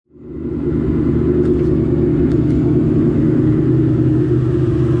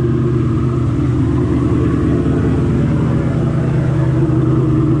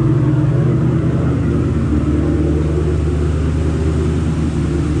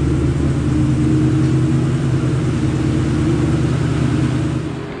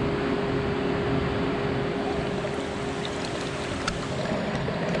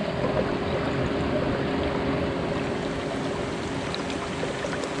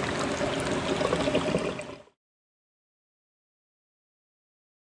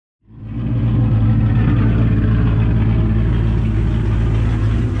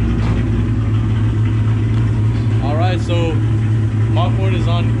So Mach 1 is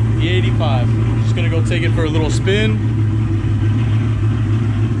on E85. Just gonna go take it for a little spin.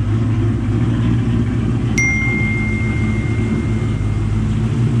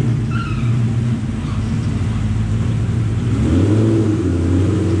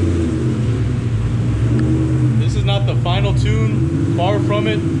 This is not the final tune, far from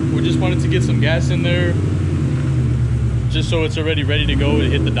it. We just wanted to get some gas in there, just so it's already ready to go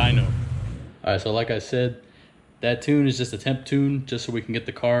and hit the dyno. All right, so like I said, that tune is just a temp tune, just so we can get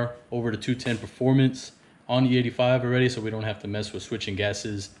the car over to 210 performance on E85 already, so we don't have to mess with switching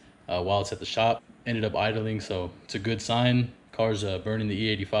gases while it's at the shop. Ended up idling, so it's a good sign. Car's burning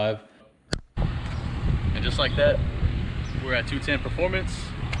the E85. And just like that, we're at 210 performance.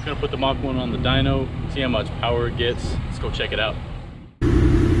 Gonna put the Mach 1 on the dyno, see how much power it gets. Let's go check it out.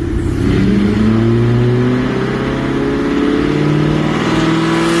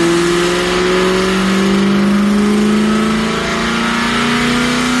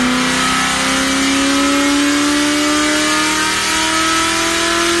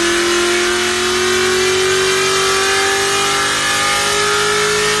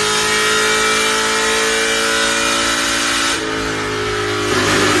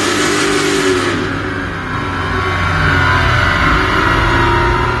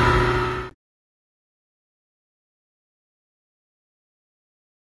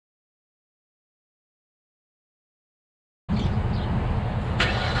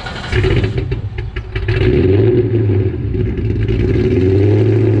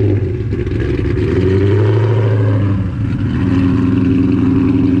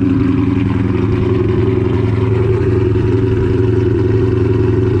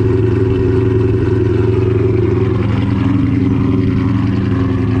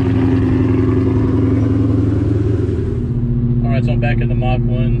 So I'm back at the Mach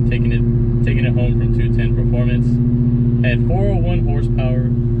 1, taking it home from 210 performance. Had 401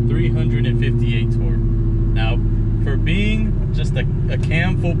 horsepower, 358 torque. Now, for being just a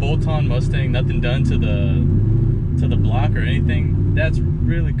cam full bolt-on Mustang, nothing done to the block or anything, that's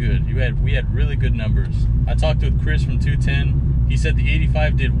really good. We had really good numbers. I talked with Chris from 210. He said the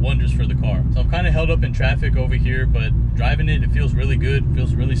 85 did wonders for the car. So I'm kind of held up in traffic over here, but driving it feels really good. It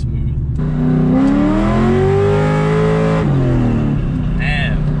feels really smooth.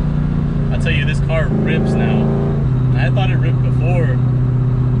 I'll tell you, this car rips now. I thought it ripped before,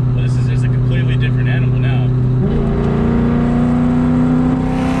 but this is just a completely different animal now.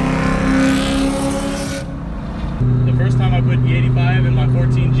 The first time I put E85 in my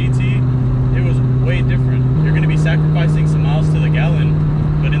 14 GT, it was way different. You're going to be sacrificing some miles to the gallon,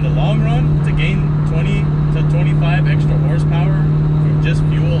 but in the long run, to gain 20 to 25 extra horsepower from just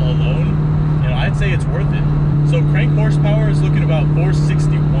fuel alone, I'd say it's worth it. So crank horsepower is looking about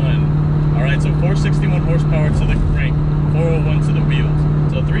 461. All right, so 461 horsepower to the crank, 401 to the wheels.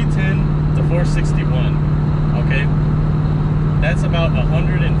 So 310 to 461, okay? That's about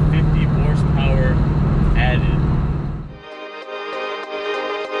 150